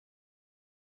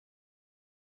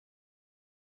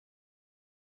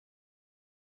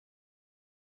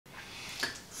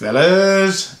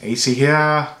Fellas, AC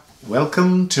here.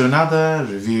 Welcome to another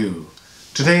review.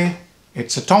 Today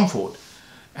it's a Tom Ford,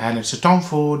 and it's a Tom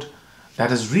Ford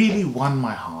that has really won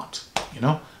my heart. You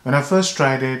know, when I first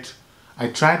tried it, I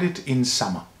tried it in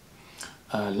summer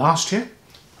last year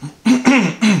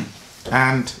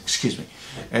and excuse me,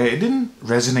 it didn't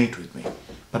resonate with me,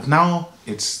 but now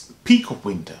it's peak of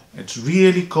winter. It's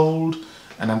really cold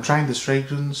and I'm trying this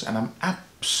fragrance and I'm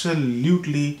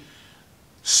absolutely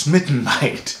smitten by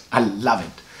it. I love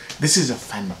it. This is a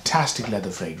fantastic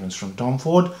leather fragrance from Tom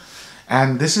Ford,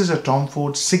 and this is a Tom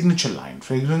Ford signature line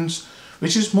fragrance,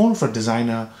 which is more of a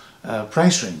designer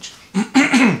price range.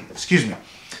 Excuse me.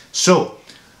 So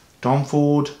Tom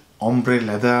Ford Ombre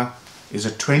leather is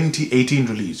a 2018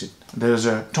 release. There's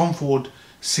a Tom Ford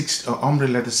Ombre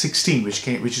leather 16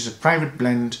 which is a private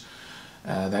blend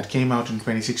that came out in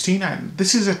 2016, and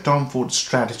this is a Tom Ford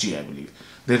strategy, I believe.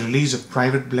 They release a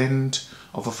private blend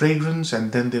of a fragrance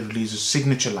and then they release a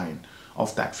signature line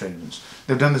of that fragrance.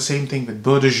 They've done the same thing with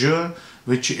Beurre de Jour,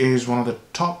 which is one of the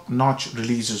top-notch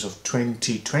releases of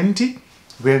 2020.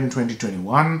 We're in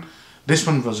 2021. This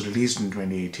one was released in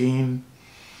 2018.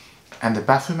 And the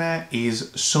parfumer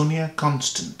is Sonia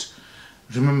Constant.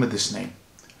 Remember this name.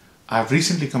 I've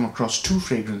recently come across two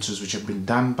fragrances which have been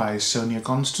done by Sonia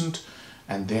Constant,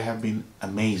 and they have been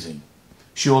amazing.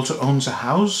 She also owns a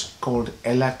house called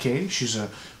Ella K. She's a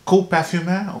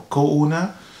co-parfumer or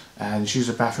co-owner, and she's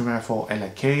a parfumer for Ella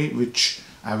K, which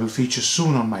I will feature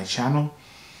soon on my channel.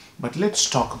 But let's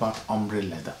talk about Ombre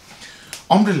leather.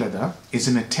 Ombre leather is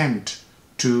an attempt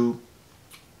to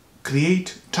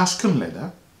create Tuscan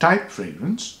leather type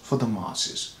fragrance for the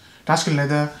masses. Tuscan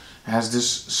leather has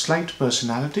this slight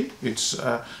personality. It's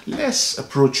less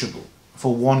approachable,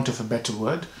 for want of a better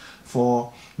word,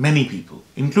 for many people,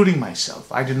 including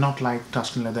myself. I did not like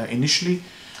Tuscan leather initially.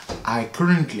 I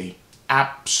currently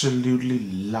absolutely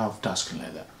love Tuscan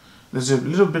leather. There's a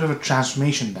little bit of a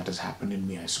transformation that has happened in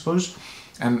me, I suppose,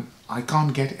 and I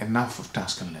can't get enough of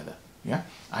Tuscan leather. Yeah,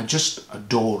 I just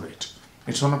adore it.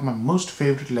 It's one of my most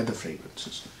favorite leather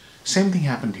fragrances. Same thing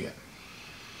happened here.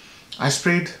 I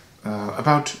sprayed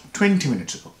about 20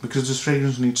 minutes ago because this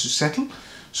fragrance needs to settle.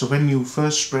 So when you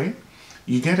first spray,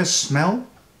 you get a smell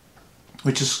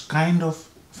which is kind of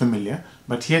familiar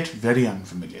but yet very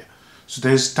unfamiliar. So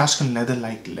there's Tuscan leather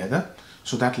like leather.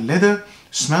 So that leather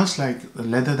smells like the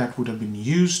leather that would have been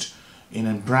used in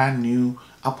a brand new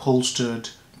upholstered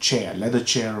chair, leather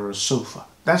chair or a sofa.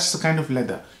 That's the kind of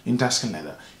leather in Tuscan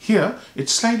leather. Here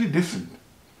it's slightly different.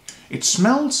 It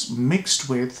smells mixed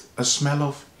with a smell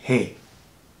of hay,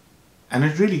 and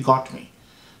it really got me.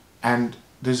 And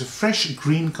there's a fresh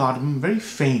green cardamom, very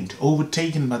faint,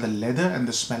 overtaken by the leather and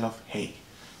the smell of hay.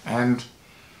 And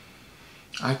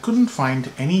I couldn't find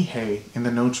any hay in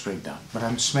the notes breakdown, but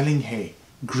I'm smelling hay,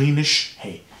 greenish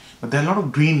hay. But there are a lot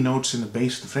of green notes in the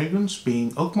base of the fragrance,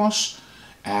 being oak moss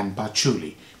and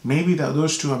patchouli. Maybe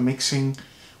those two are mixing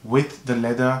with the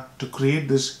leather to create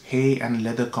this hay and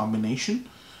leather combination.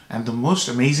 And the most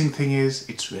amazing thing is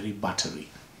it's very buttery.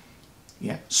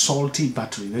 Yeah, salty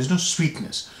buttery. There's no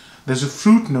sweetness. There's a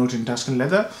fruit note in Tuscan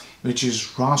leather, which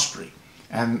is raspberry,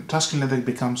 and Tuscan leather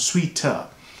becomes sweeter.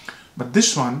 But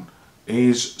this one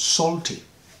is salty.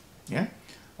 Yeah,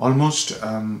 almost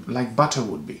like butter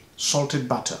would be, salted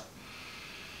butter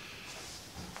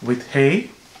with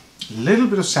hay, a little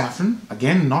bit of saffron,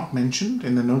 again not mentioned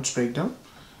in the notes breakdown,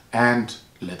 and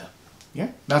leather.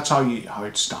 Yeah, that's how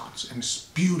it starts, and it's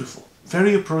beautiful,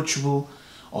 very approachable,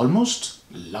 almost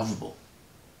lovable.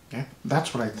 Yeah,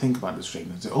 that's what I think about this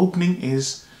fragrance. The opening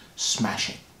is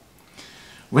smashing.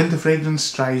 When the fragrance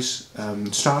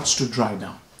starts to dry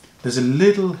down, there's a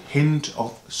little hint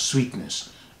of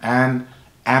sweetness, and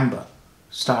amber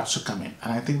starts to come in,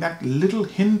 and I think that little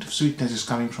hint of sweetness is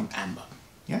coming from amber.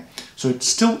 Yeah, so it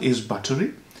still is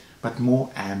buttery, but more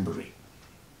ambery.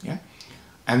 Yeah,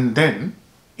 and then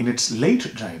in its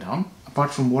late dry down,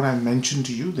 apart from what I mentioned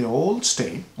to you, they all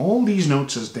stay. All these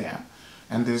notes are there,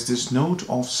 and there's this note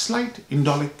of slight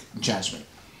indolic jasmine.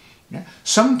 Yeah,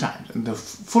 sometimes, and the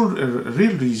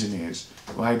real reason is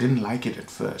why I didn't like it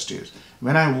at first is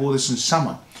when I wore this in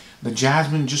summer, the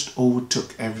jasmine just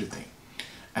overtook everything,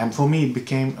 and for me it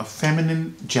became a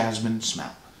feminine jasmine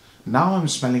smell. Now I'm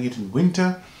smelling it in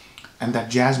winter, and that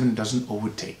jasmine doesn't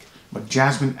overtake, but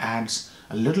jasmine adds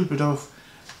a little bit of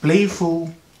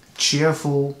playful,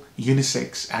 cheerful,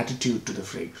 unisex attitude to the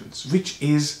fragrance, which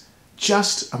is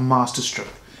just a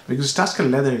masterstroke, because Tuscan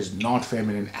leather is not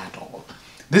feminine at all.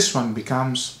 This one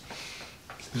becomes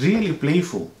really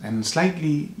playful and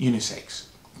slightly unisex.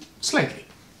 Slightly.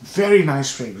 Very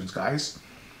nice fragrance, guys.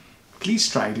 Please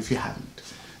try it if you haven't.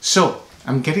 So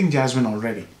I'm getting jasmine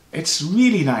already. It's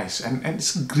really nice, and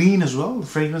it's green as well. The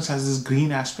fragrance has this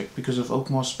green aspect because of oak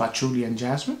moss, patchouli and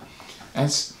jasmine. And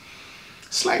it's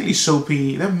slightly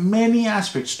soapy. There are many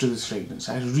aspects to this fragrance.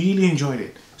 I really enjoyed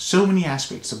it. So many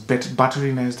aspects, the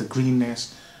butteriness, the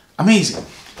greenness, amazing.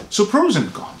 So pros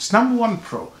and cons. Number one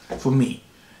pro for me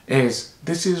is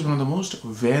this is one of the most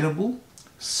wearable,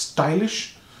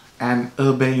 stylish and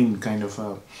urbane kind of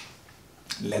a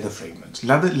leather fragrance.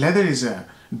 Leather is a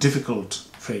difficult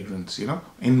fragrance, you know,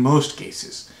 in most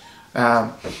cases.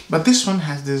 But this one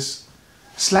has this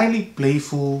slightly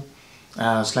playful,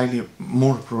 slightly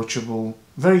more approachable,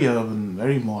 very urban,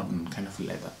 very modern kind of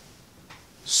leather.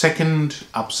 Second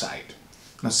upside.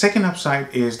 Now, second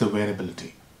upside is the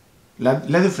wearability.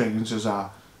 Leather fragrances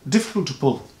are difficult to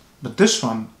pull, but this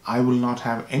one, I will not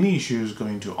have any issues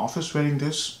going to office wearing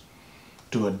this,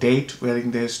 to a date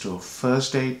wearing this, to a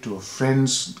first date, to a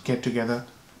friend's get together.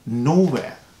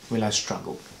 Nowhere will I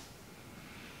struggle.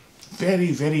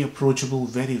 Very, very approachable,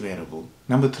 very wearable.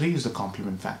 Number three is the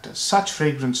compliment factor. Such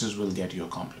fragrances will get you a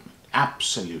compliment.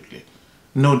 Absolutely.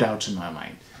 No doubts in my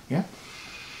mind. Yeah.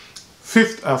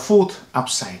 Fourth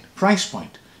upside, price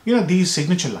point. You know, these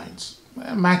signature lines,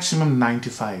 maximum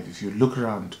 95. If you look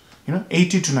around, you know,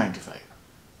 80 to 95.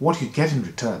 What you get in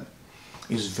return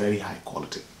is very high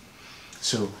quality.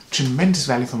 So tremendous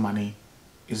value for money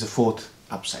is the fourth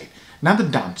upside. Now the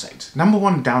downsides. Number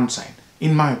one downside,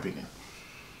 in my opinion,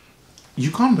 you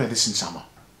can't wear this in summer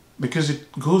because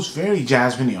it goes very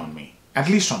jasmine-y on me, at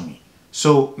least on me.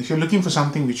 So if you're looking for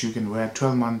something which you can wear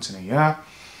 12 months in a year,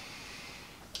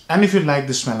 and if you like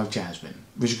the smell of jasmine,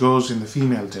 which goes in the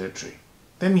female territory,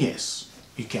 then yes,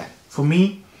 you can. For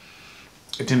me,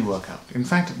 it didn't work out. In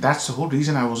fact, that's the whole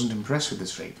reason I wasn't impressed with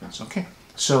this fragrance, okay?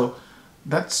 So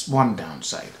that's one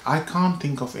downside. I can't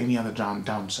think of any other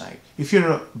downside. If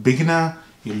you're a beginner,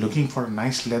 you're looking for a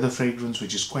nice leather fragrance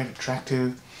which is quite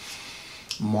attractive,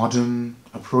 modern,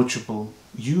 approachable,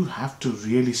 you have to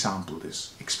really sample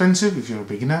this. Expensive if you're a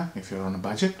beginner, if you're on a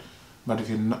budget, but if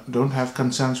you don't have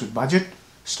concerns with budget,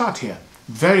 start here.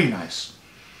 Very nice.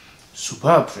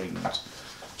 Superb fragrance.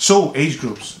 So age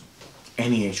groups,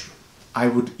 any age group. I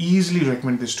would easily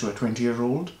recommend this to a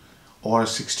 20-year-old or a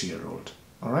 60-year-old.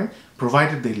 All right,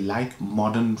 provided they like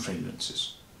modern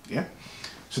fragrances. Yeah,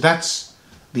 so that's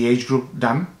the age group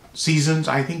done. Seasons,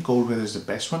 I think cold weather is the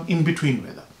best one. In between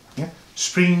weather. Yeah,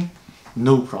 spring,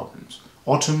 no problems.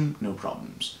 Autumn, no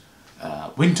problems.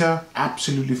 Winter,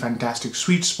 absolutely fantastic.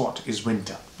 Sweet spot is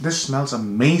winter. This smells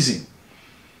amazing.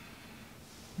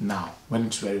 Now, when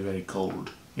it's very, very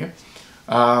cold. Yeah,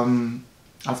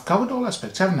 I've covered all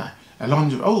aspects, haven't I?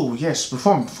 Oh yes,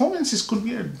 performances could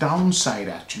be a downside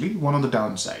actually, one of the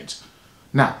downsides.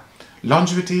 Now,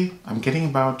 longevity, I'm getting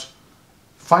about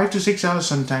 5 to 6 hours,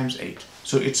 sometimes 8.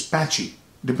 So it's patchy,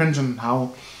 depends on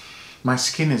how my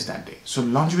skin is that day. So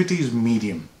longevity is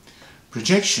medium.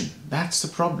 Projection, that's the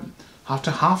problem.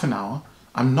 After half an hour,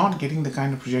 I'm not getting the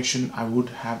kind of projection I would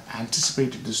have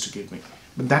anticipated this to give me.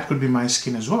 But that could be my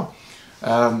skin as well.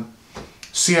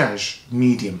 Sillage,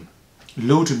 medium.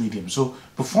 Low to medium. So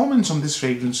performance on this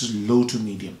fragrance is low to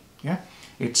medium. Yeah,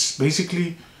 it's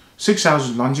basically 6 hours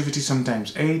of longevity,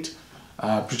 sometimes 8.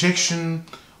 Projection,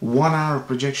 1 hour of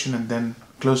projection, and then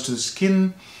close to the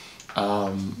skin.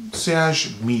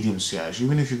 Sillage, medium sillage.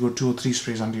 Even if you go 2 or 3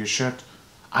 sprays under your shirt,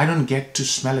 I don't get to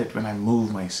smell it when I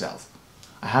move myself.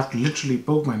 I have to literally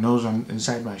poke my nose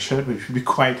inside my shirt, which would be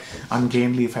quite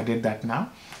ungainly if I did that now,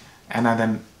 and I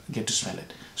then get to smell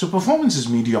it. So performance is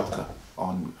mediocre.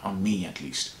 On me at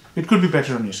least. It could be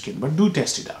better on your skin, but do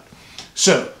test it out.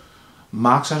 So,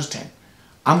 marks out of 10.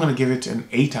 I'm going to give it an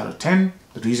 8 out of 10.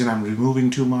 The reason I'm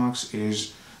removing 2 marks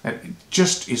is that it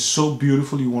just is so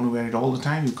beautiful. You want to wear it all the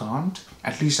time. You can't.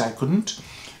 At least I couldn't.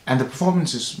 And the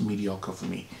performance is mediocre for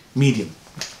me. Medium.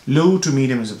 Low to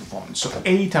medium is the performance. So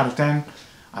 8 out of 10.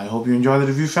 I hope you enjoy the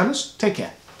review, fellas. Take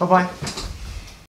care. Bye-bye.